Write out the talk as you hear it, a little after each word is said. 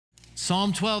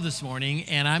Psalm 12 this morning,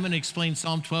 and I'm going to explain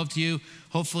Psalm 12 to you,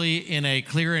 hopefully in a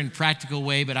clear and practical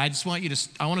way, but I want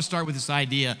to start with this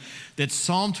idea that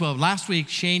Psalm 12, last week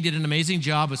Shane did an amazing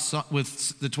job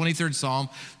with the 23rd Psalm.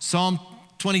 Psalm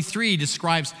 23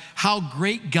 describes how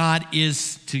great God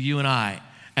is to you and I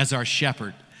as our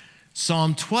shepherd.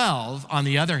 Psalm 12, on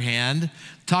the other hand,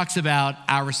 talks about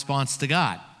our response to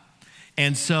God.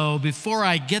 And so before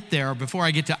I get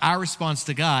to our response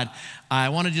to God, I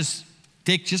want to just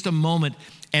take just a moment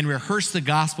and rehearse the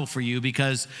gospel for you,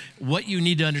 because what you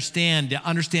need to understand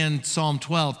Psalm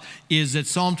 12 is that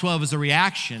Psalm 12 is a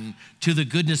reaction to the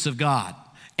goodness of God.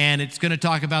 And it's going to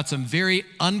talk about some very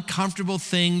uncomfortable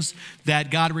things that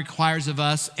God requires of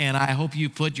us. And I hope you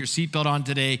put your seatbelt on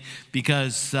today,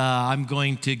 because I'm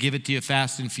going to give it to you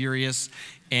fast and furious.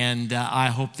 And I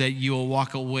hope that you will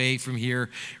walk away from here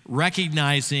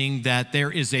recognizing that there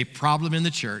is a problem in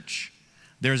the church,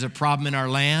 there's a problem in our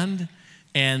land,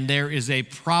 and there is a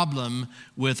problem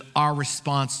with our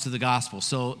response to the gospel.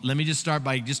 So let me just start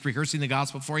by just rehearsing the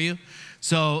gospel for you.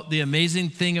 So the amazing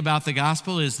thing about the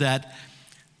gospel is that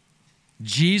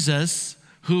Jesus,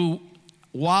 who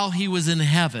while he was in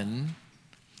heaven,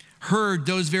 heard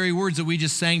those very words that we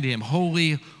just sang to him.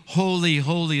 Holy, holy,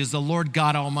 holy is the Lord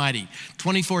God Almighty,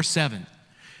 24/7.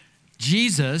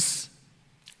 Jesus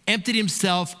emptied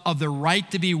himself of the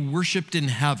right to be worshiped in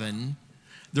heaven,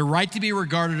 the right to be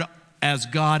regarded as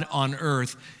God on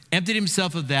earth, emptied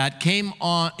himself of that, came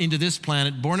on into this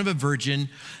planet, born of a virgin,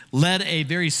 led a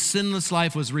very sinless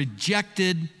life, was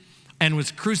rejected and was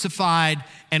crucified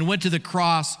and went to the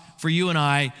cross for you and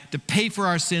I to pay for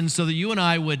our sins so that you and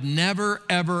I would never,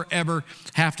 ever, ever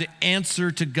have to answer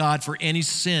to God for any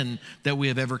sin that we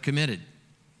have ever committed.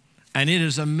 And it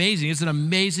is amazing. It's an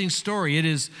amazing story. It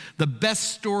is the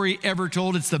best story ever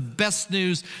told. It's the best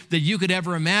news that you could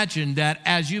ever imagine, that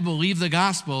as you believe the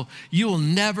gospel, you will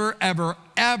never, ever,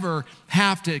 ever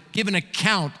have to give an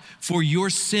account for your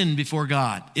sin before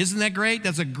God. Isn't that great?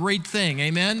 That's a great thing.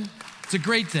 Amen? It's a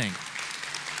great thing.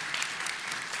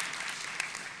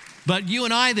 But you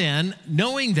and I then,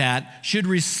 knowing that, should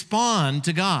respond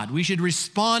to God. We should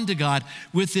respond to God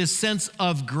with this sense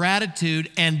of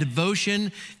gratitude and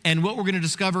devotion. And what we're going to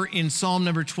discover in Psalm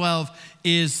number 12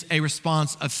 is a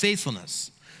response of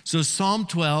faithfulness. So Psalm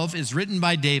 12 is written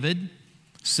by David,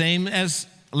 same as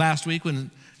last week when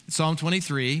Psalm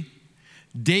 23.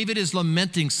 David is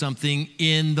lamenting something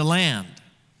in the land.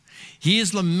 He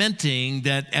is lamenting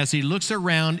that as he looks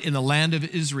around in the land of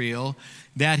Israel,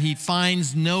 that he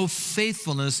finds no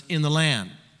faithfulness in the land.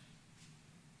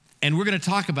 And we're going to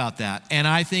talk about that. And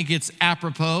I think it's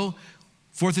apropos,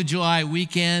 4th of July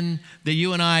weekend, that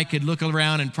you and I could look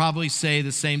around and probably say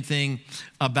the same thing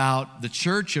about the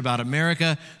church, about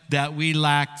America, that we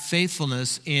lack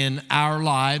faithfulness in our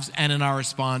lives and in our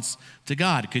response to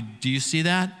God. Do you see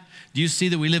that? Do you see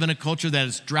that we live in a culture that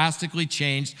has drastically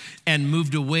changed and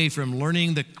moved away from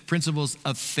learning the principles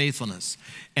of faithfulness?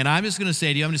 And I'm just going to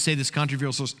say to you, I'm going to say this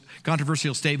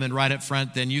controversial statement right up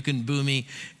front, then you can boo me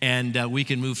and we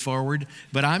can move forward.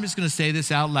 But I'm just going to say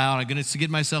this out loud. I'm going to get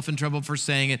myself in trouble for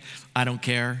saying it. I don't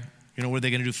care. You know, what are they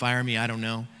going to do, fire me? I don't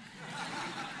know.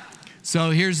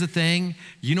 So here's the thing.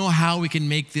 You know how we can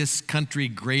make this country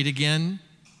great again?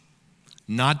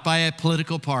 Not by a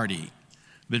political party,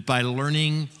 but by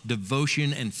learning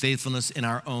devotion and faithfulness in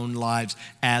our own lives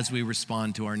as we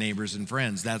respond to our neighbors and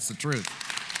friends. That's the truth.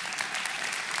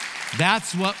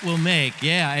 That's what will make,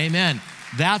 yeah, amen.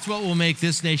 That's what will make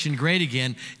this nation great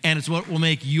again, and it's what will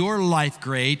make your life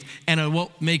great, and it will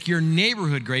make your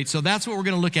neighborhood great. So that's what we're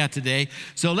going to look at today.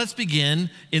 So let's begin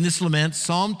in this lament.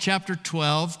 Psalm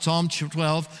 12,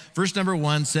 verse number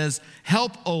 1 says,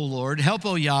 "Help, O Lord, help,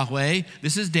 O Yahweh."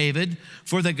 This is David.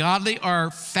 "For the godly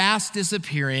are fast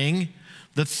disappearing,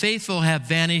 the faithful have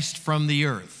vanished from the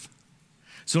earth."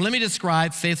 So let me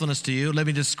describe faithfulness to you. Let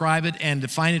me describe it and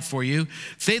define it for you.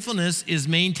 Faithfulness is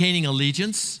maintaining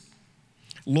allegiance,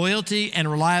 loyalty, and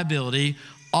reliability,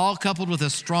 all coupled with a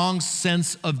strong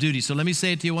sense of duty. So let me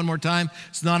say it to you one more time.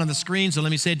 It's not on the screen, so let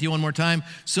me say it to you one more time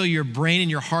so your brain and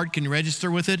your heart can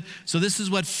register with it. So this is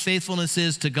what faithfulness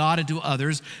is to God and to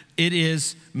others. It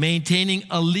is maintaining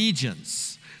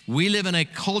allegiance. We live in a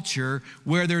culture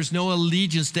where there's no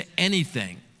allegiance to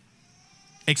anything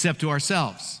except to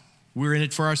ourselves. We're in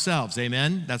it for ourselves,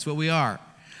 amen? That's what we are.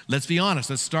 Let's be honest.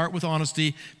 Let's start with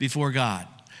honesty before God.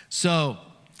 So,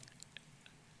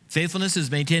 faithfulness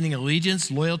is maintaining allegiance,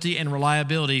 loyalty, and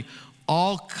reliability,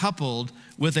 all coupled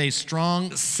with a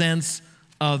strong sense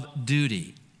of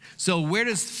duty. So where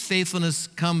does faithfulness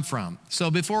come from?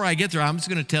 So before I get there, I'm just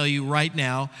going to tell you right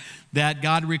now that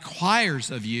God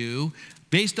requires of you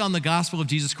based on the gospel of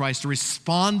Jesus Christ, to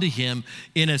respond to him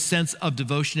in a sense of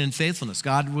devotion and faithfulness.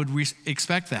 God would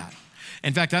expect that.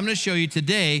 In fact, I'm going to show you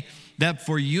today that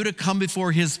for you to come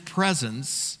before his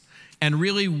presence and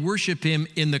really worship him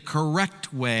in the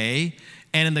correct way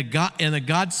and in the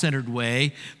God-centered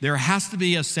way, there has to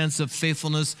be a sense of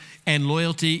faithfulness and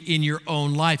loyalty in your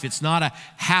own life. It's not a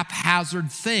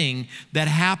haphazard thing that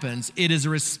happens. It is a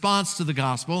response to the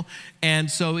gospel,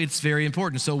 and so it's very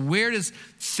important. So where does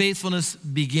faithfulness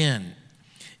begin?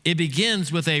 It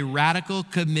begins with a radical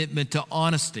commitment to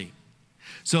honesty.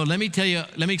 So let me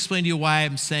explain to you why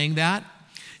I'm saying that.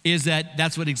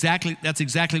 That's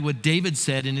exactly what David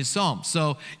said in his psalm.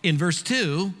 So in verse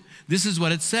 2, this is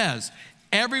what it says.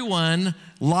 Everyone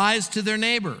lies to their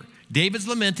neighbor. David's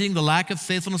lamenting the lack of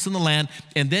faithfulness in the land.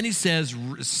 And then he says,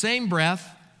 same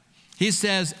breath, he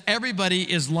says, everybody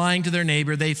is lying to their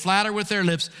neighbor. They flatter with their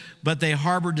lips, but they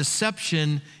harbor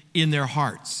deception in their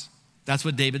hearts. That's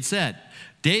what David said.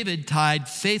 David tied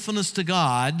faithfulness to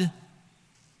God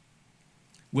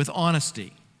with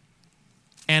honesty.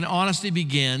 And honesty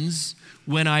begins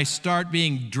when I start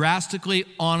being drastically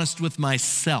honest with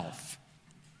myself.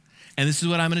 And this is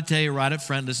what I'm going to tell you right up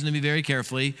front. Listen to me very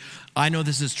carefully. I know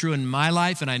this is true in my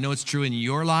life, and I know it's true in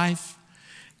your life.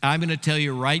 I'm going to tell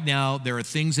you right now, there are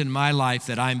things in my life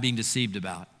that I'm being deceived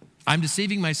about. I'm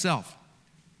deceiving myself.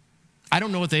 I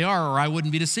don't know what they are, or I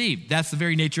wouldn't be deceived. That's the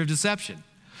very nature of deception.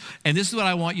 And this is what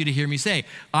I want you to hear me say.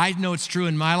 I know it's true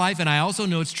in my life, and I also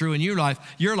know it's true in your life.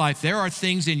 There are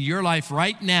things in your life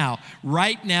right now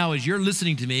as you're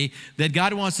listening to me, that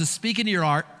God wants to speak into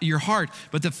your heart.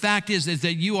 But the fact is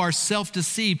that you are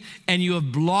self-deceived, and you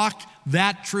have blocked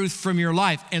that truth from your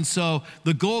life. And so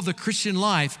the goal of the Christian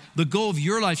life, the goal of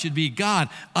your life should be, God,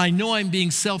 I know I'm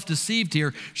being self-deceived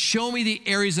here. Show me the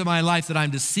areas of my life that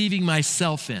I'm deceiving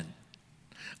myself in.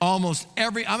 I'm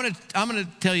going to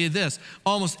tell you this,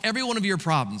 almost every one of your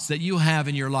problems that you have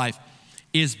in your life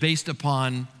is based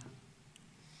upon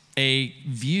a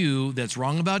view that's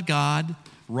wrong about God,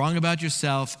 wrong about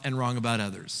yourself, and wrong about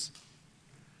others.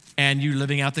 And you're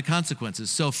living out the consequences.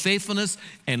 So faithfulness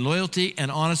and loyalty and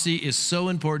honesty is so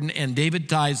important, and David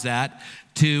ties that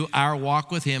to our walk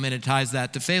with him, and it ties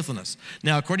that to faithfulness.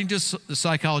 Now, according to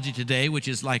Psychology Today, which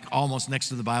is like almost next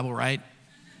to the Bible, right?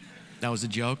 That was a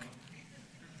joke.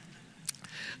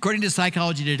 According to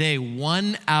Psychology Today,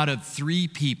 1 out of 3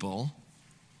 people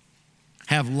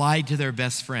have lied to their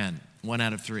best friend. 1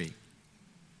 out of 3.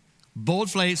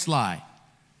 Bold-faced lie.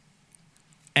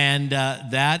 And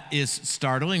that is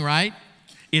startling, right?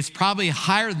 It's probably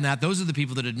higher than that. Those are the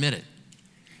people that admit it,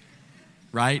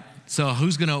 right? So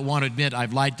who's going to want to admit,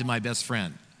 I've lied to my best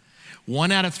friend?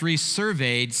 1 out of 3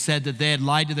 surveyed said that they had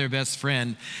lied to their best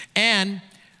friend. And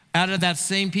out of that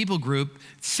same people group,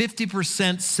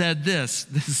 50% said this.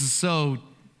 This is so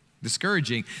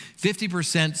discouraging.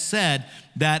 50% said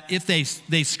that if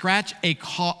they scratch a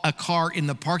car in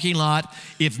the parking lot,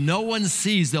 if no one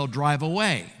sees, they'll drive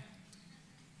away.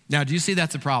 Now, do you see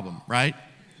that's a problem, right?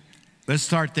 Let's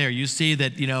start there. You see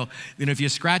that, if you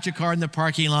scratch a car in the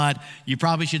parking lot, you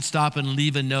probably should stop and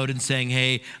leave a note and saying,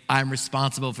 hey, I'm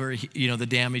responsible for, the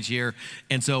damage here.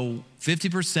 And so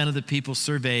 50% of the people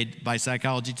surveyed by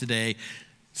Psychology Today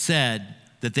said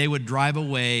that they would drive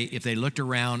away if they looked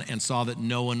around and saw that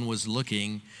no one was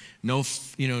looking. No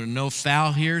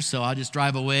foul here, so I'll just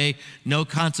drive away. No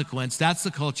consequence. That's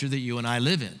the culture that you and I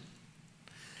live in.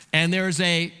 And there's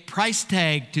a price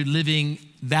tag to living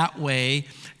that way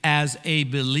as a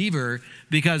believer,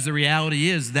 because the reality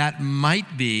is that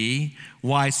might be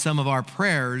why some of our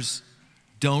prayers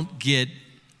don't get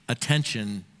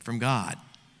attention from God,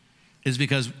 is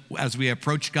because as we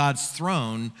approach God's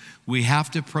throne, we have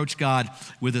to approach God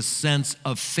with a sense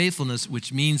of faithfulness,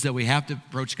 which means that we have to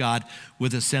approach God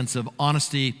with a sense of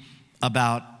honesty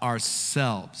about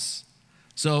ourselves.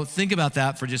 So think about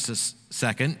that for just a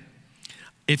second.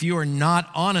 If you are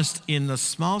not honest in the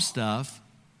small stuff,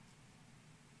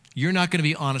 you're not going to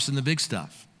be honest in the big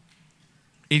stuff.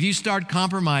 If you start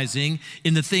compromising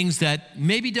in the things that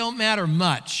maybe don't matter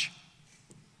much,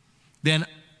 then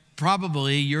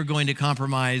probably you're going to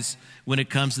compromise when it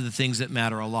comes to the things that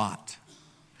matter a lot.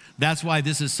 That's why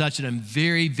this is such a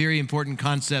very, very important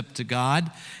concept to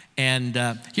God.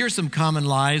 And here's some common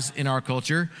lies in our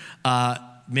culture.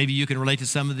 Maybe you can relate to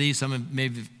some of these. Some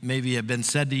maybe have been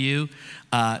said to you.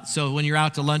 So when you're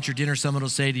out to lunch or dinner, someone will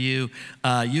say to you,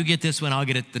 you get this one, I'll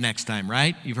get it the next time,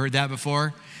 right? You've heard that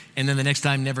before? And then the next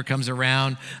time never comes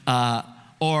around.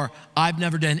 Or I've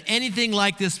never done anything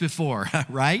like this before,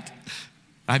 right?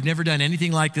 I've never done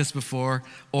anything like this before.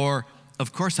 Or,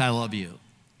 of course I love you.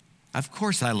 Of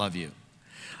course I love you.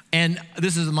 And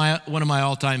this is one of my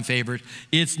all-time favorites.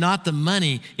 It's not the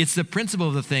money, it's the principle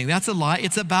of the thing. That's a lie.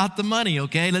 It's about the money,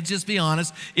 okay? Let's just be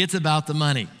honest. It's about the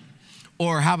money.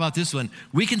 Or how about this one?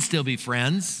 We can still be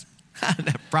friends.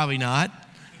 Probably not.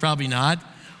 Probably not.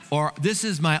 Or this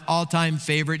is my all-time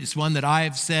favorite. It's one that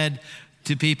I've said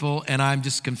to people, and I'm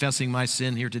just confessing my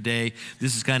sin here today.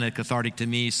 This is kind of cathartic to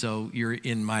me, so you're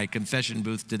in my confession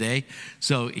booth today.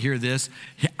 So hear this.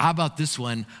 How about this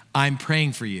one? I'm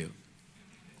praying for you.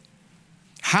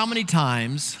 How many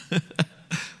times,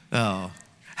 how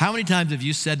many times have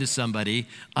you said to somebody,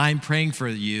 I'm praying for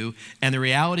you, and the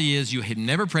reality is you had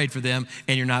never prayed for them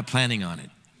and you're not planning on it?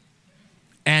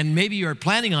 And maybe you're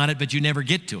planning on it, but you never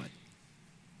get to it.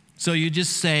 So you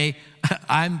just say,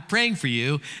 I'm praying for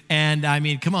you. And I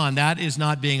mean, come on, that is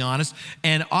not being honest.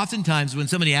 And oftentimes when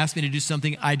somebody asks me to do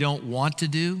something I don't want to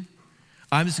do,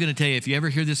 I'm just going to tell you, if you ever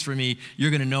hear this from me,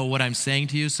 you're going to know what I'm saying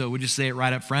to you. So we'll just say it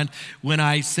right up front. When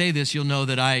I say this, you'll know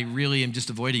that I really am just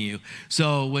avoiding you.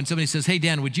 So when somebody says, hey,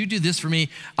 Dan, would you do this for me?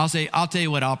 I'll say, I'll tell you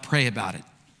what, I'll pray about it.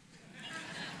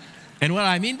 And what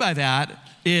I mean by that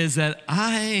is that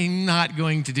I'm not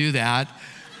going to do that.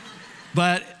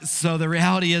 But so the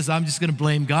reality is I'm just going to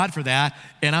blame God for that,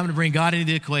 and I'm going to bring God into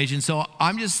the equation. So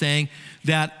I'm just saying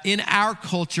that in our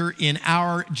culture, in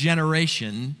our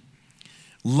generation,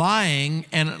 lying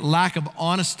and lack of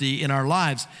honesty in our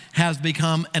lives has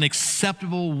become an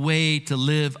acceptable way to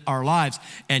live our lives,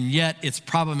 and yet it's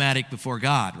problematic before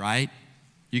God, right?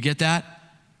 You get that?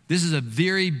 This is a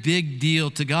very big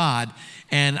deal to God,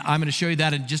 and I'm going to show you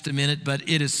that in just a minute, but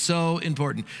it is so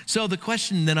important. So the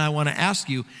question then I want to ask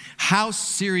you, how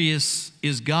serious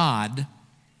is God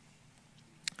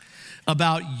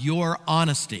about your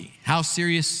honesty? How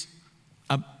serious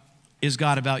is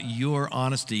God about your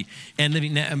honesty and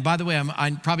living? And by the way,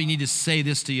 I probably need to say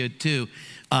this to you too.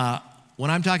 When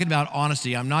I'm talking about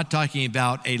honesty, I'm not talking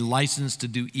about a license to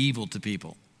do evil to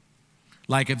people.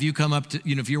 Like if you come up to,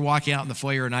 if you're walking out in the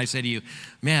foyer and I say to you,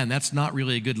 man, that's not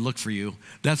really a good look for you.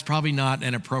 That's probably not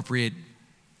an appropriate,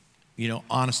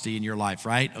 honesty in your life,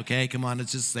 right? Okay, come on,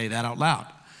 let's just say that out loud.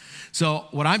 So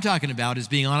what I'm talking about is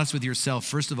being honest with yourself.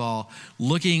 First of all,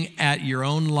 looking at your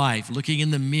own life, looking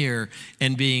in the mirror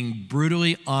and being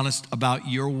brutally honest about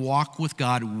your walk with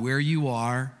God, where you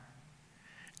are,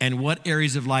 and what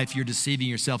areas of life you're deceiving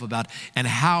yourself about, and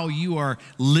how you are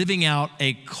living out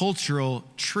a cultural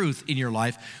truth in your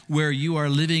life where you are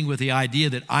living with the idea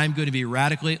that I'm going to be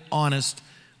radically honest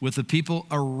with the people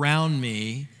around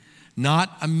me,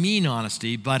 not a mean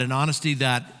honesty, but an honesty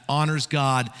that honors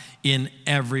God in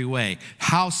every way.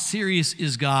 How serious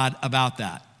is God about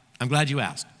that? I'm glad you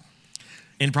asked.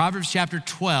 In Proverbs chapter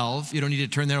 12, you don't need to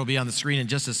turn there, it'll be on the screen in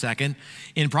just a second.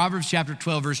 In Proverbs chapter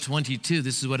 12, verse 22,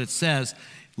 this is what it says: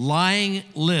 lying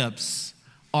lips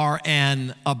are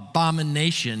an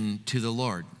abomination to the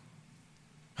Lord.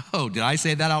 Oh, did I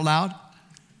say that out loud?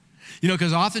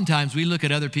 Because oftentimes we look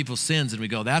at other people's sins and we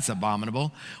go, that's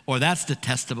abominable, or that's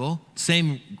detestable.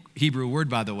 Same Hebrew word,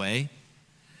 by the way.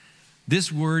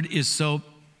 This word is so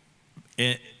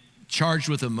charged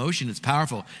with emotion, it's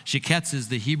powerful. Sheketz is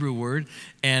the Hebrew word,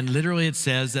 and literally it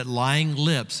says that lying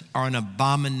lips are an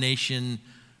abomination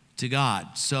to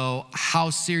God. So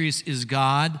how serious is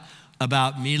God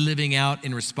about me living out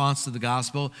in response to the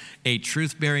gospel a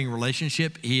truth-bearing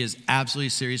relationship? He is absolutely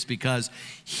serious, because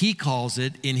he calls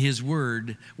it in his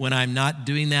word, when I'm not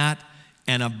doing that,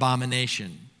 an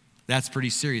abomination. That's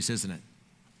pretty serious, isn't it?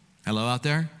 Hello out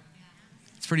there?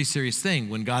 It's a pretty serious thing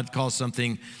when God calls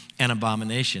something an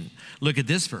abomination. Look at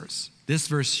this verse. This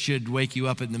verse should wake you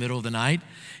up in the middle of the night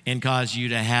and cause you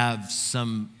to have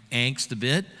some angst a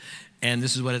bit. And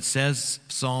this is what it says.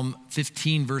 Psalm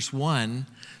 15, verse 1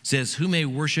 says, who may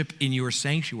worship in your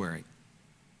sanctuary?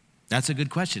 That's a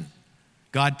good question.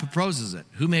 God proposes it.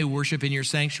 Who may worship in your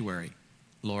sanctuary,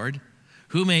 Lord?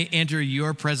 Who may enter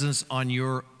your presence on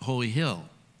your holy hill?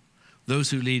 Those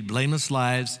who lead blameless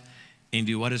lives and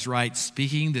do what is right,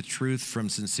 speaking the truth from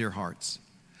sincere hearts.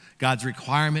 God's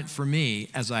requirement for me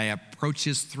as I approach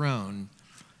his throne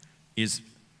is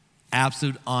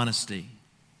absolute honesty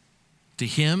to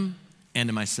him and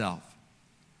to myself.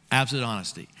 Absolute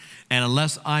honesty. And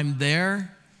unless I'm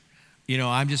there,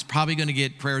 I'm just probably going to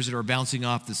get prayers that are bouncing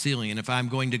off the ceiling. And if I'm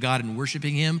going to God and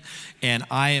worshiping him and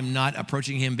I am not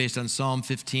approaching him based on Psalm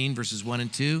 15, verses 1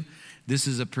 and 2, this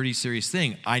is a pretty serious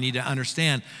thing. I need to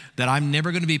understand that I'm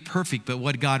never going to be perfect, but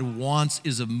what God wants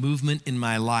is a movement in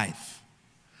my life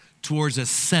towards a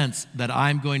sense that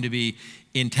I'm going to be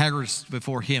integrous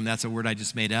before him. That's a word I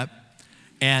just made up.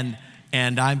 And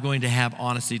I'm going to have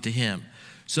honesty to him.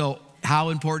 So how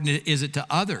important is it to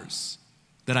others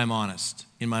that I'm honest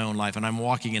in my own life and I'm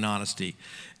walking in honesty?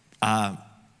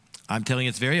 I'm telling you,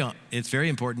 it's very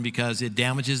important because it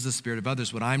damages the spirit of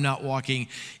others. When I'm not walking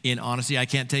in honesty, I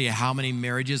can't tell you how many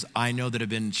marriages I know that have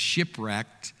been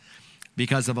shipwrecked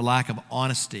because of a lack of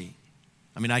honesty.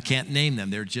 I mean, I can't name them.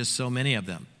 There are just so many of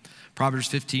them. Proverbs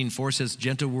 15:4 says,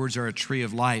 gentle words are a tree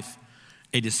of life.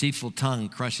 A deceitful tongue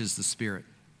crushes the spirit.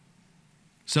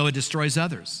 So it destroys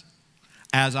others.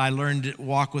 As I learned to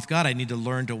walk with God, I need to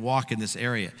learn to walk in this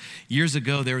area. Years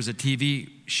ago, there was a TV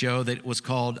show that was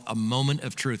called A Moment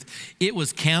of Truth. It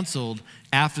was canceled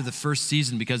after the first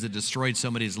season because it destroyed so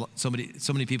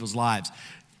many people's lives.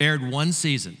 Aired one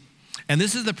season. And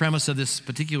this is the premise of this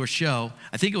particular show.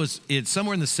 I think it's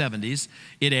somewhere in the 70s.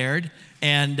 It aired,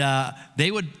 and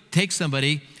they would take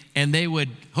somebody and they would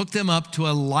hook them up to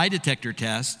a lie detector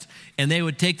test, and they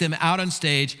would take them out on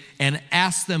stage and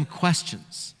ask them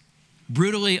questions.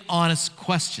 Brutally honest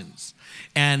questions.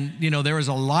 And, there was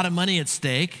a lot of money at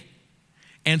stake.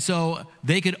 And so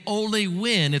they could only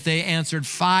win if they answered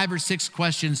 5 or 6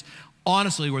 questions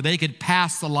honestly, where they could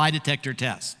pass the lie detector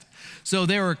test. So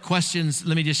there were questions.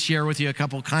 Let me just share with you a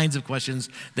couple kinds of questions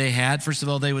they had. First of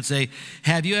all, they would say,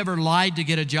 have you ever lied to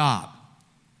get a job?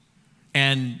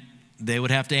 And they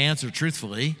would have to answer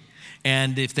truthfully.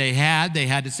 And if they had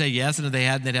to say yes. And if they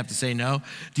hadn't, they'd have to say no.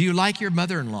 Do you like your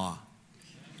mother-in-law?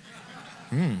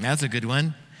 That's a good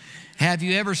one. Have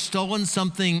you ever stolen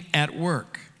something at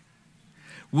work?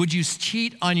 Would you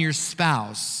cheat on your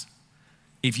spouse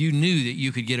if you knew that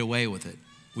you could get away with it?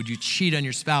 Would you cheat on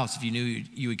your spouse if you knew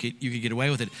you could get away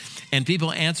with it? And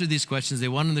people answered these questions. They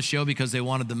wanted the show because they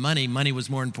wanted the money. Money was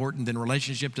more important than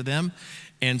relationship to them.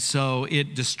 And so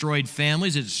it destroyed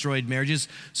families, it destroyed marriages.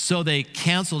 So they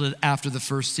canceled it after the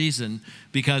first season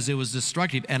because it was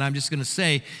destructive. And I'm just going to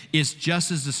say, it's just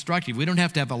as destructive. We don't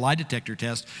have to have a lie detector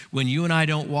test. When you and I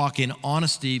don't walk in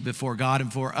honesty before God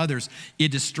and for others,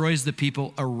 it destroys the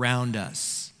people around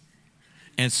us.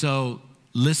 And so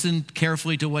listen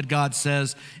carefully to what God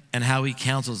says and how he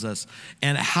counsels us.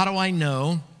 And how do I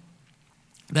know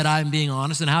that I'm being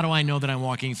honest? And how do I know that I'm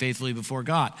walking faithfully before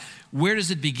God? Where does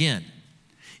it begin?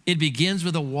 It begins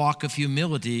with a walk of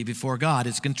humility before God.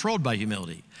 It's controlled by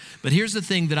humility. But here's the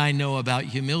thing that I know about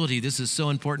humility. This is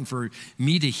so important for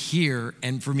me to hear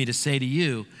and for me to say to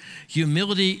you.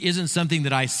 Humility isn't something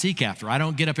that I seek after. I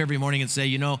don't get up every morning and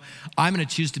say, I'm going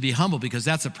to choose to be humble, because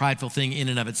that's a prideful thing in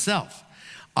and of itself.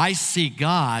 I seek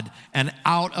God, and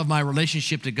out of my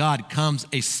relationship to God comes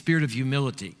a spirit of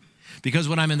humility. Because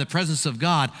when I'm in the presence of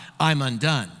God, I'm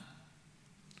undone.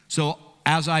 So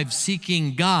as I'm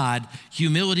seeking God,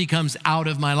 humility comes out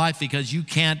of my life, because you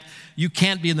can't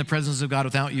be in the presence of God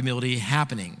without humility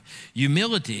happening.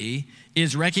 Humility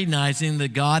is recognizing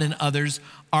that God and others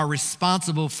are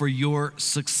responsible for your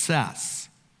success.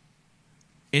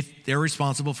 They're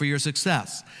responsible for your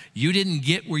success. You didn't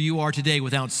get where you are today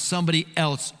without somebody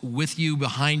else with you,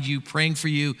 behind you, praying for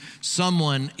you,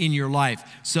 someone in your life.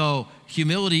 So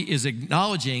humility is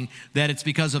acknowledging that it's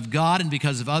because of God and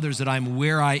because of others that I'm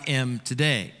where I am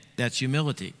today. That's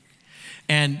humility.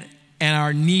 And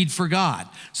our need for God.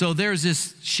 So there's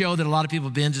this show that a lot of people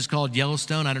binge. It's called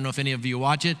Yellowstone. I don't know if any of you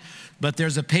watch it, but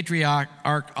there's a patriarch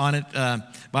on it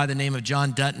by the name of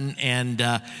John Dutton.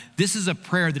 And this is a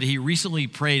prayer that he recently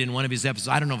prayed in one of his episodes.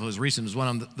 I don't know if it was recent. It was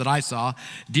one that I saw.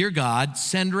 Dear God,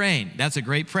 send rain. That's a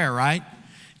great prayer, right?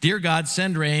 Dear God,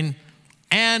 send rain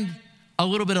and a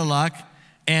little bit of luck,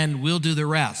 and we'll do the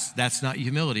rest. That's not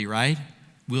humility, right?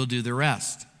 We'll do the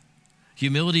rest.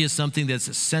 Humility is something that's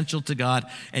essential to God,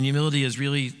 and humility is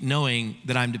really knowing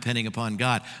that I'm depending upon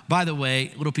God. By the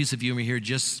way, a little piece of humor here,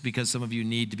 just because some of you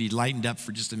need to be lightened up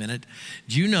for just a minute.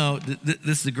 Do you know,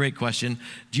 this is a great question,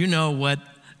 do you know what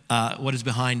is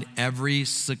behind every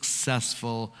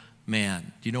successful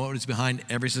man? Do you know what is behind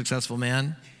every successful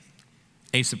man?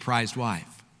 A surprised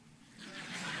wife.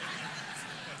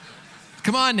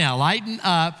 Come on now, lighten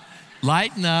up.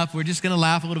 Lighten up. We're just going to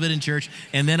laugh a little bit in church,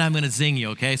 and then I'm going to zing you,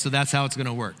 okay? So that's how it's going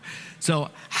to work. So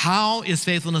how is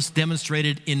faithfulness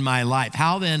demonstrated in my life?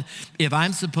 How then, if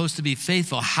I'm supposed to be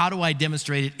faithful, how do I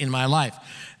demonstrate it in my life?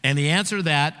 And the answer to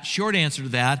that, short answer to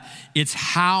that, it's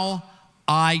how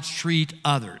I treat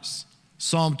others.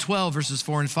 Psalm 12, verses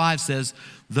 4 and 5 says,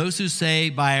 those who say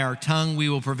by our tongue we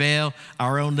will prevail, by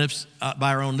our own lips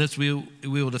we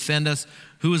will defend us.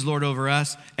 Who is Lord over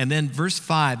us? And then verse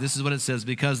 5, this is what it says,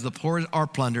 because the poor are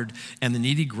plundered and the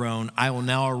needy groan, I will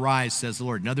now arise, says the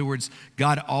Lord. In other words,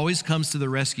 God always comes to the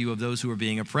rescue of those who are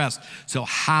being oppressed. So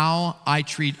how I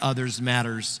treat others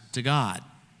matters to God.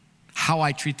 How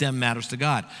I treat them matters to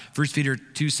God. 1 Peter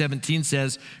 2:17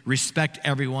 says, respect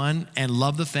everyone and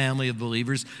love the family of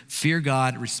believers. Fear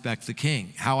God, respect the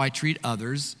king. How I treat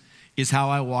others is how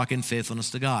I walk in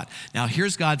faithfulness to God. Now,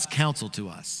 here's God's counsel to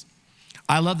us.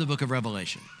 I love the book of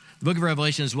Revelation. The book of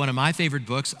Revelation is one of my favorite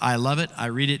books. I love it. I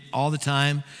read it all the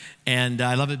time. And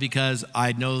I love it because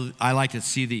I know I like to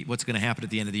see what's going to happen at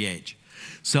the end of the age.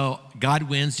 So God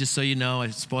wins, just so you know,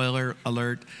 a spoiler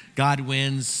alert. God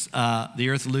wins, the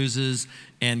earth loses,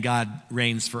 and God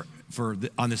reigns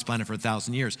on this planet for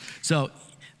 1,000 years. So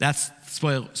that's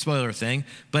spoiler thing.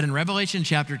 But in Revelation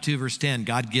chapter 2, verse 10,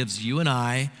 God gives you and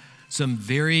I some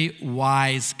very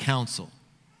wise counsel.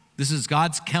 This is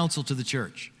God's counsel to the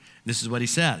church. This is what he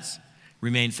says: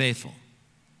 remain faithful.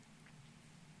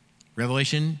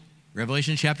 Revelation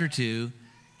chapter 2,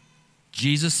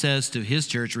 Jesus says to his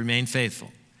church, remain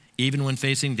faithful, even when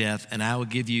facing death, and I will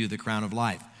give you the crown of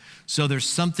life. So there's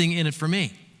something in it for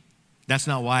me. That's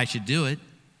not why I should do it.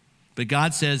 But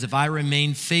God says if I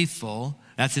remain faithful,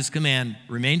 that's his command,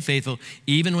 remain faithful,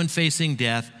 even when facing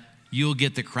death, you'll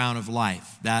get the crown of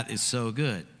life. That is so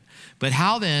good. But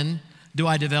how then do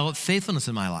I develop faithfulness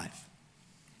in my life?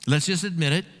 Let's just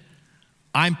admit it.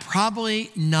 I'm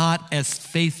probably not as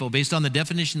faithful based on the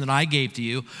definition that I gave to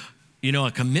you,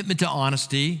 a commitment to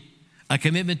honesty, a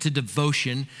commitment to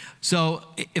devotion. So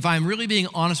if I'm really being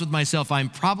honest with myself, I'm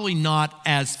probably not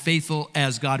as faithful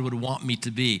as God would want me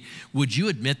to be. Would you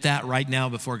admit that right now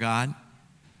before God?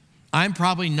 I'm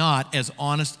probably not as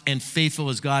honest and faithful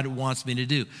as God wants me to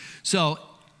do. So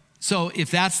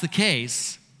if that's the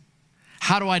case,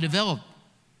 how do I develop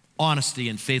honesty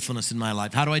and faithfulness in my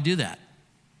life? How do I do that?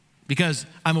 Because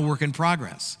I'm a work in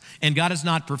progress. And God is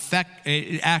not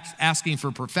asking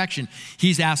for perfection.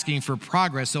 He's asking for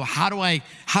progress. So how do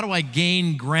I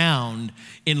gain ground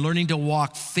in learning to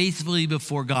walk faithfully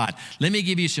before God? Let me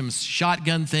give you some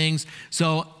shotgun things.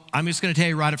 So I'm just going to tell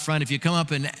you right up front, if you come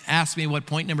up and ask me what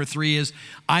point number 3 is,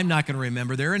 I'm not going to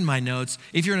remember. They're in my notes.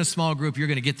 If you're in a small group, you're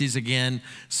going to get these again.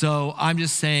 So I'm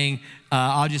just saying,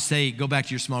 I'll just say, go back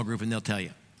to your small group and they'll tell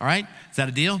you. All right? Is that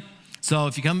a deal? So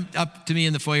if you come up to me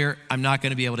in the foyer, I'm not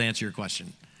going to be able to answer your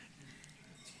question.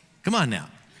 Come on now.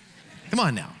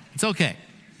 It's okay.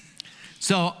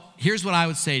 So here's what I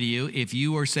would say to you. If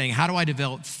you were saying, how do I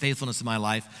develop faithfulness in my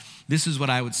life? This is what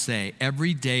I would say.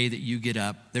 Every day that you get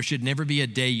up, there should never be a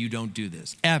day you don't do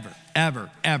this. Ever,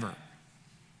 ever, ever.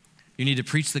 You need to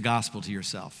preach the gospel to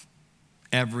yourself.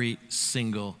 Every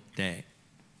single day.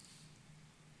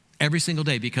 Every single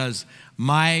day, because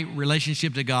my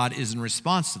relationship to God is in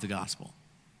response to the gospel.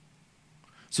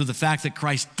 So the fact that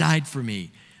Christ died for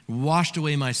me, washed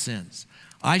away my sins.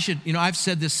 I've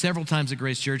said this several times at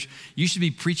Grace Church. You should be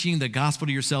preaching the gospel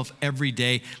to yourself every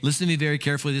day. Listen to me very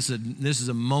carefully. This is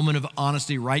a moment of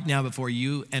honesty right now before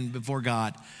you and before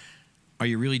God. Are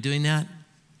you really doing that?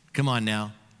 Come on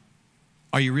now.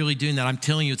 Are you really doing that? I'm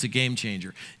telling you, it's a game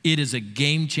changer. It is a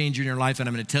game changer in your life, and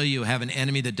I'm going to tell you have an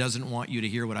enemy that doesn't want you to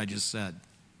hear what I just said.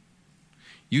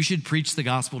 You should preach the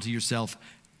gospel to yourself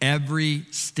every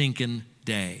stinking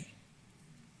day.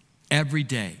 Every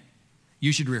day.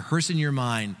 You should rehearse in your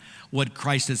mind what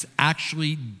Christ has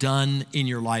actually done in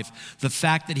your life. The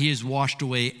fact that he has washed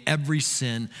away every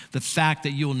sin. The fact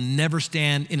that you'll never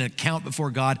stand in an account before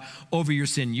God over your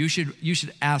sin. You should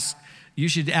ask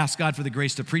God for the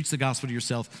grace to preach the gospel to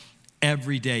yourself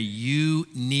every day. You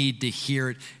need to hear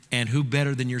it, and who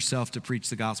better than yourself to preach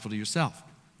the gospel to yourself?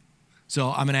 So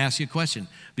I'm going to ask you a question.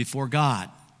 Before God,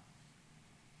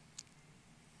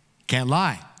 can't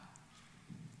lie.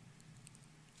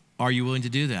 Are you willing to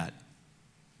do that?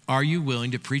 Are you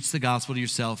willing to preach the gospel to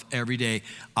yourself every day?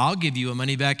 I'll give you a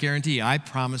money-back guarantee. I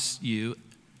promise you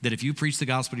that if you preach the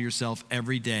gospel to yourself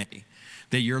every day,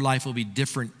 that your life will be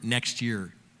different next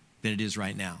year than it is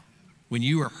right now. When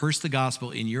you rehearse the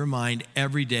gospel in your mind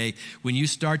every day, when you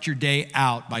start your day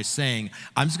out by saying,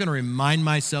 I'm just going to remind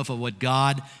myself of what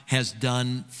God has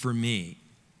done for me,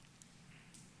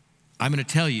 I'm going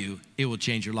to tell you it will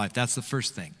change your life. That's the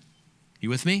first thing. You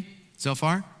with me so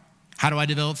far? How do I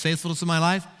develop faithfulness in my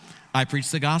life? I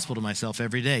preach the gospel to myself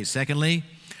every day. Secondly,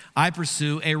 I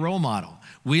pursue a role model.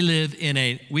 We live in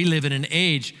an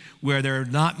age where there are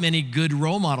not many good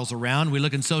role models around. We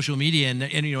look in social media and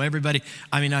everybody,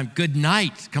 good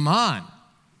night, come on.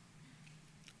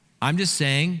 I'm just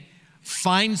saying,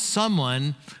 find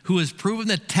someone who has proven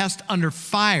the test under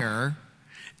fire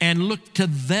and look to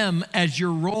them as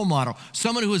your role model.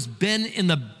 Someone who has been in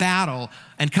the battle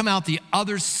and come out the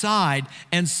other side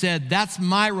and said, that's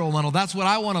my role model. That's what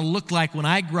I want to look like when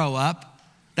I grow up.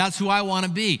 That's who I want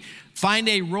to be. Find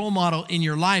a role model in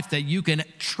your life that you can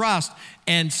trust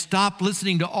and stop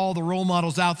listening to all the role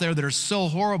models out there that are so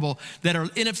horrible, that are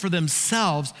in it for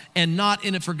themselves and not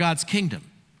in it for God's kingdom.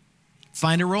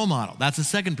 Find a role model. That's the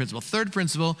second principle. Third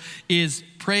principle is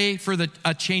pray for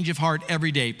a change of heart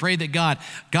every day. Pray that God,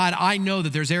 I know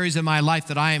that there's areas in my life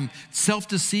that I am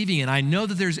self-deceiving in. I know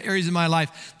that there's areas in my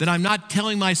life that I'm not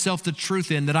telling myself the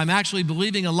truth in, that I'm actually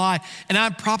believing a lie, and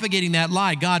I'm propagating that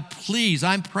lie. God, please,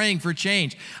 I'm praying for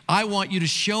change. I want you to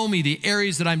show me the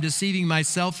areas that I'm deceiving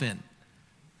myself in.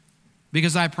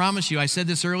 Because I promise you, I said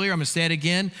this earlier, I'm going to say it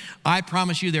again, I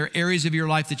promise you there are areas of your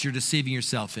life that you're deceiving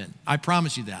yourself in. I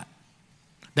promise you that.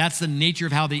 That's the nature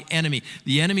of how the enemy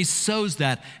sows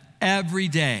that every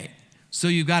day. So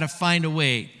you've got to find a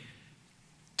way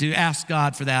to ask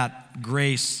God for that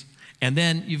grace. And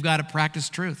then you've got to practice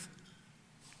truth.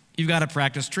 You've got to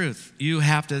practice truth. You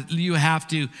have to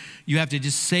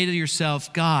just say to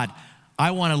yourself, God,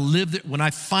 I want to live when I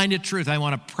find a truth, I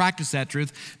want to practice that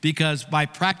truth, because by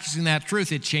practicing that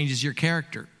truth, it changes your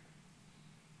character.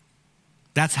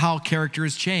 That's how character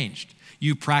is changed.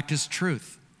 You practice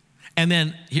truth. And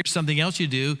then here's something else you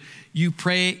do. You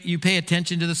pray, you pay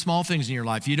attention to the small things in your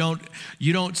life. You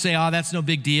don't say, oh, that's no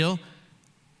big deal.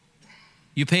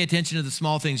 You pay attention to the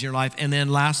small things in your life. And then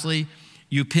lastly,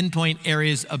 you pinpoint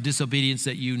areas of disobedience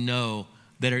that you know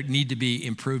that need to be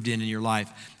improved in your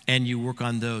life, and you work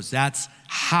on those. That's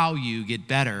how you get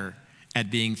better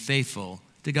at being faithful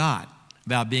to God,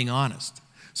 about being honest.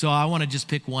 So I want to just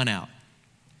pick one out.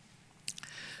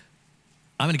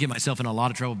 I'm going to get myself in a lot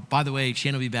of trouble. By the way,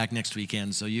 Shane will be back next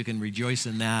weekend, so you can rejoice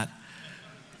in that.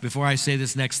 Before I say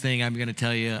this next thing, I'm going to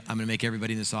tell you, I'm going to make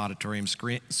everybody in this auditorium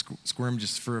squirm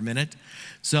just for a minute.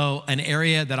 So an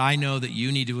area that I know that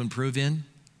you need to improve in,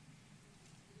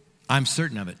 I'm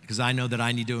certain of it, because I know that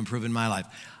I need to improve in my life.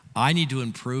 I need to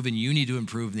improve, and you need to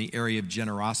improve in the area of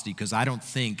generosity, because I don't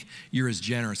think you're as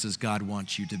generous as God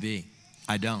wants you to be.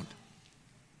 I don't.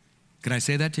 Can I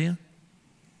say that to you?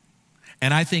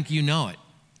 And I think you know it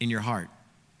in your heart.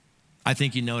 I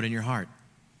think you know it in your heart.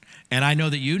 And I know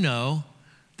that you know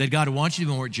that God wants you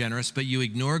to be more generous, but you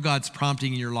ignore God's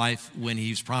prompting in your life when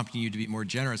he's prompting you to be more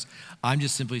generous. I'm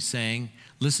just simply saying,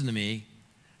 listen to me.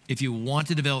 If you want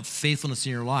to develop faithfulness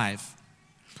in your life,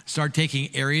 start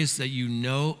taking areas that you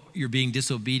know you're being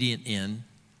disobedient in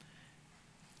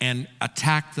and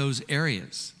attack those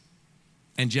areas.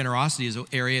 And generosity is an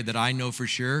area that I know for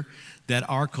sure that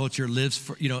our culture lives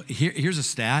for. Here's a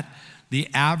stat. The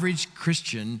average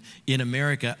Christian in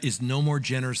America is no more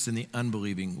generous than the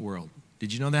unbelieving world.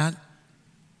 Did you know that?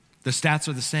 The stats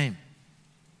are the same.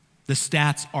 The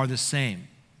stats are the same.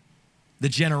 The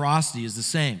generosity is the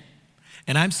same.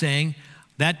 And I'm saying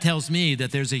that tells me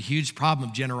that there's a huge problem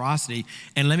of generosity.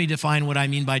 And let me define what I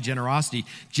mean by generosity.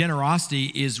 Generosity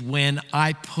is when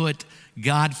I put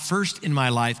God first in my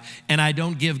life and I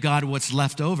don't give God what's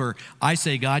left over. I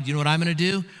say, God, you know what I'm going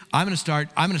to do? I'm going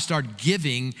to start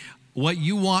giving what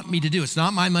you want me to do. It's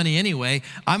not my money anyway.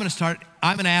 I'm going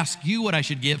to ask you what I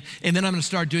should give, and then I'm going to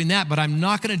start doing that, but I'm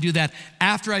not going to do that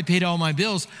after I paid all my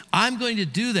bills. I'm going to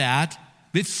do that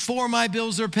before my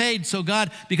bills are paid. So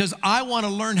God, because I want to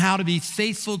learn how to be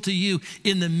faithful to you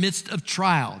in the midst of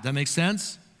trial. That makes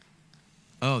sense?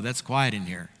 Oh, that's quiet in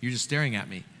here. You're just staring at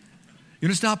me.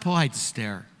 It's not polite to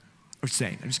stare or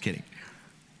say. I'm just kidding.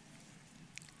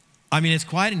 I mean, it's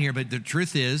quiet in here, but the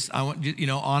truth is,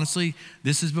 honestly,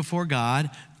 this is before God.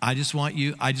 I just want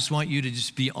you to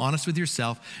just be honest with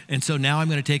yourself. And so now I'm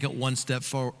going to take it one step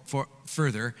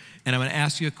further, and I'm going to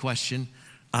ask you a question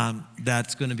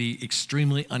that's going to be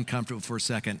extremely uncomfortable for a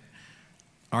second.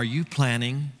 Are you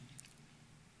planning?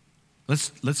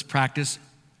 Let's practice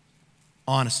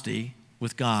honesty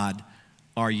with God.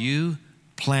 Are you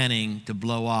planning to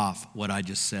blow off what I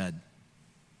just said?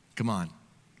 Come on.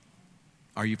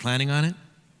 Are you planning on it?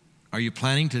 Are you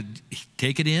planning to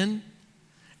take it in?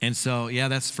 And so, yeah,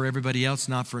 that's for everybody else,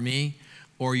 not for me.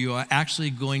 Or you are actually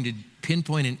going to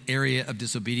pinpoint an area of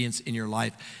disobedience in your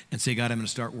life and say, God, I'm going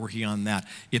to start working on that.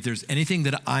 If there's anything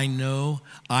that I know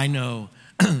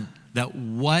that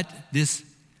what this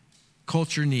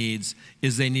culture needs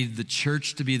is they need the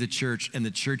church to be the church, and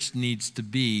the church needs to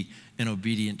be an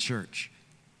obedient church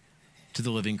to the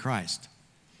living Christ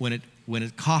when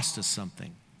it costs us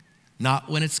something.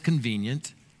 Not when it's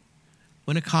convenient,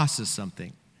 when it costs us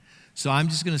something. So I'm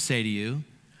just going to say to you,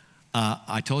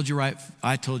 I told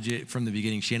you from the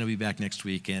beginning, Shane will be back next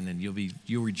weekend, and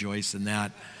you'll rejoice in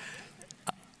that,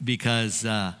 because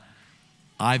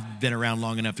I've been around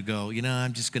long enough to go,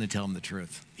 I'm just going to tell him the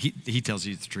truth. He tells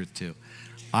you the truth too.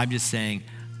 I'm just saying,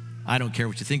 I don't care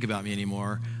what you think about me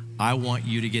anymore. I want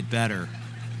you to get better.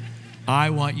 I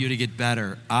want you to get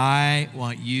better. I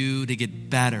want you to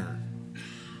get better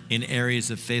in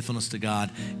areas of faithfulness to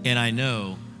God, and I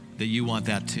know that you want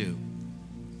that too.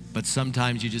 But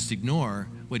sometimes you just ignore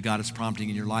what God is prompting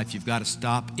in your life. You've got to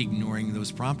stop ignoring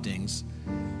those promptings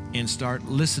and start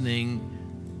listening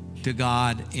to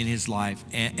God in his life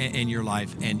and in your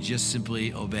life, and just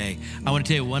simply obey. I want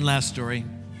to tell you one last story,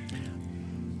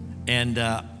 and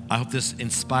I hope this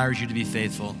inspires you to be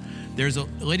faithful. There's a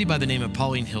lady by the name of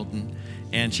Pauline Hilton,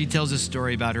 and she tells a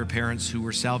story about her parents who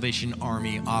were Salvation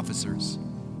Army officers.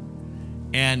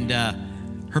 And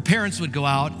her parents would go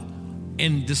out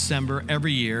in December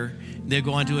every year. They'd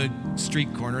go onto a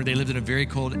street corner. They lived in a very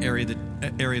cold area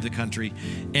of the country,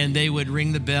 and they would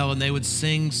ring the bell and they would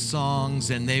sing songs,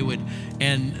 and they would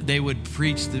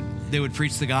preach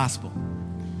the gospel.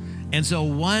 And so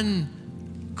one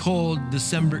cold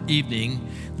December evening,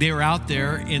 they were out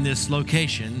there in this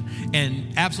location,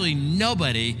 and absolutely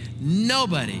nobody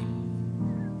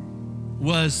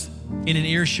was in an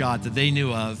earshot that they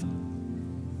knew of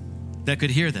that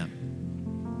could hear them.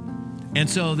 And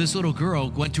so this little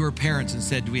girl went to her parents and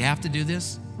said, "Do we have to do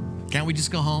this? Can't we just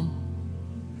go home?"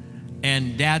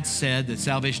 And Dad said, the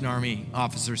Salvation Army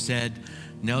officer said,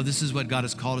 "No, this is what God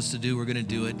has called us to do. We're going to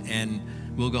do it, and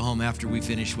we'll go home after we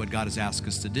finish what God has asked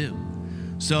us to do."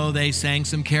 So they sang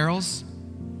some carols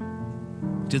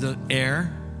to the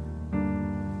air.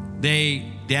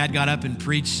 Dad got up and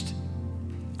preached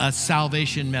a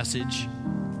salvation message,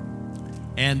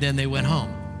 and then they went home.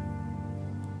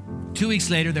 2 weeks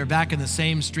later, they're back in the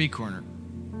same street corner.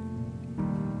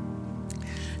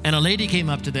 And a lady came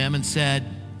up to them and said,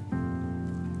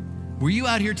 "Were you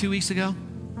out here 2 weeks ago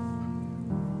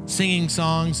singing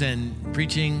songs and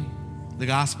preaching the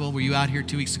gospel? Were you out here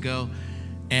 2 weeks ago?"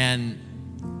 And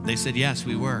they said, "Yes,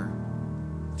 we were."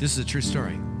 This is a true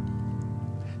story.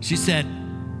 She said,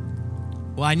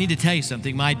 "Well, I need to tell you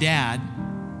something. My dad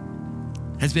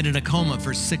has been in a coma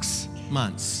for 6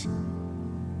 months.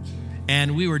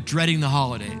 And we were dreading the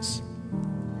holidays.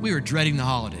 We were dreading the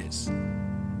holidays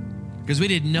because we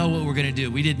didn't know what we were going to do.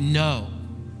 We didn't know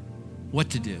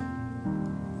what to do.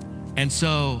 And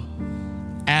so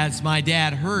as my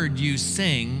dad heard you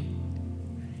sing,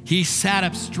 he sat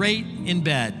up straight in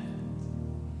bed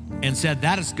and said,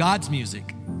 'That is God's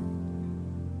music.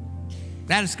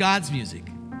 That is God's music.'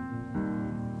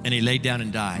 And he laid down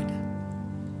and died.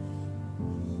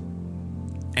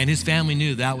 And his family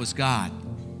knew that was God,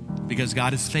 because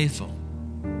God is faithful.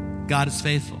 God is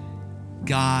faithful.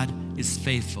 God is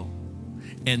faithful.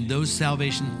 And those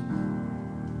Salvation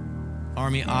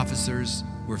Army officers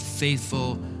were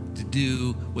faithful to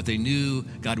do what they knew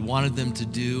God wanted them to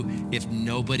do. If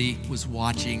nobody was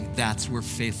watching, that's where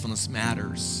faithfulness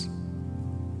matters.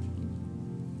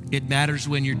 It matters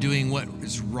when you're doing what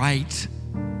is right,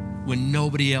 when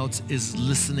nobody else is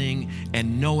listening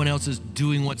and no one else is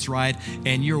doing what's right,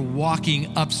 and you're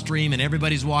walking upstream and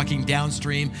everybody's walking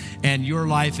downstream, and your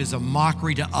life is a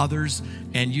mockery to others,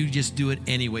 and you just do it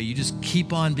anyway. You just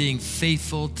keep on being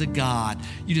faithful to God.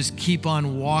 You just keep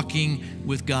on walking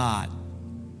with God.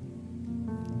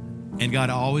 And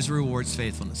God always rewards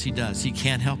faithfulness. He does. He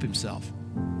can't help himself.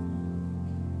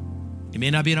 It may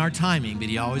not be in our timing, but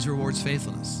he always rewards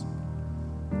faithfulness.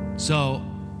 So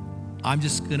I'm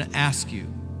just going to ask you,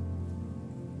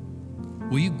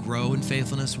 will you grow in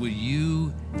faithfulness? Will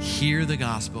you hear the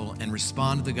gospel and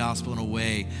respond to the gospel in a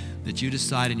way that you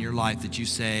decide in your life that you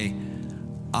say,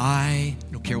 I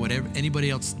don't care what anybody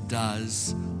else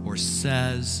does or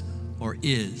says or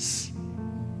is.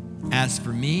 As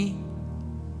for me,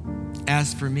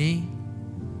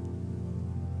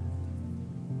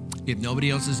 if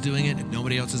nobody else is doing it, if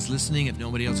nobody else is listening, if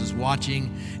nobody else is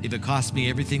watching, if it costs me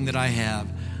everything that I have,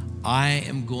 I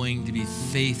am going to be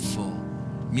faithful,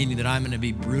 meaning that I'm going to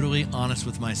be brutally honest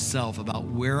with myself about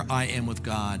where I am with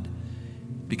God,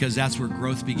 because that's where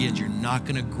growth begins. You're not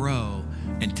going to grow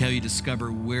until you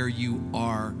discover where you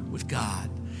are with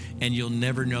God, and you'll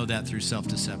never know that through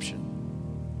self-deception.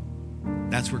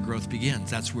 That's where growth begins.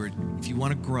 That's where, if you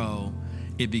want to grow,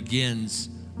 it begins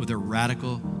with a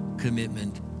radical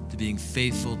commitment to being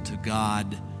faithful to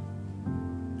God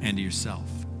and to yourself.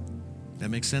 That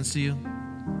makes sense to you?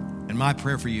 And my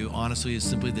prayer for you, honestly, is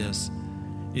simply this,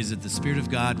 is that the Spirit of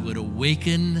God would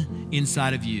awaken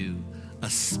inside of you a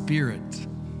spirit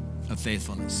of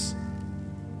faithfulness,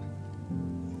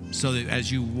 so that as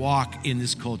you walk in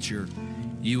this culture,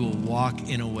 you will walk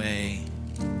in a way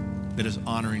that is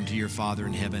honoring to your Father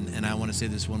in heaven. And I want to say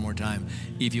this one more time.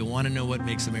 If you want to know what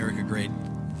makes America great,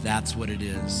 that's what it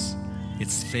is.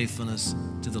 It's faithfulness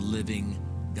to the living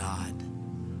God.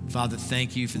 Father,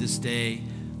 thank you for this day.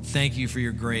 Thank you for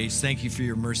your grace. Thank you for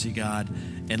your mercy, God.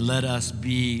 And let us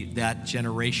be that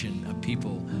generation of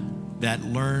people that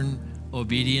learn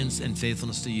obedience and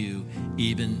faithfulness to you,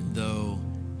 even though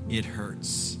it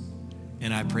hurts.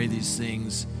 And I pray these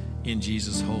things in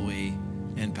Jesus' holy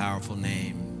and powerful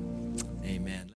name. Amen.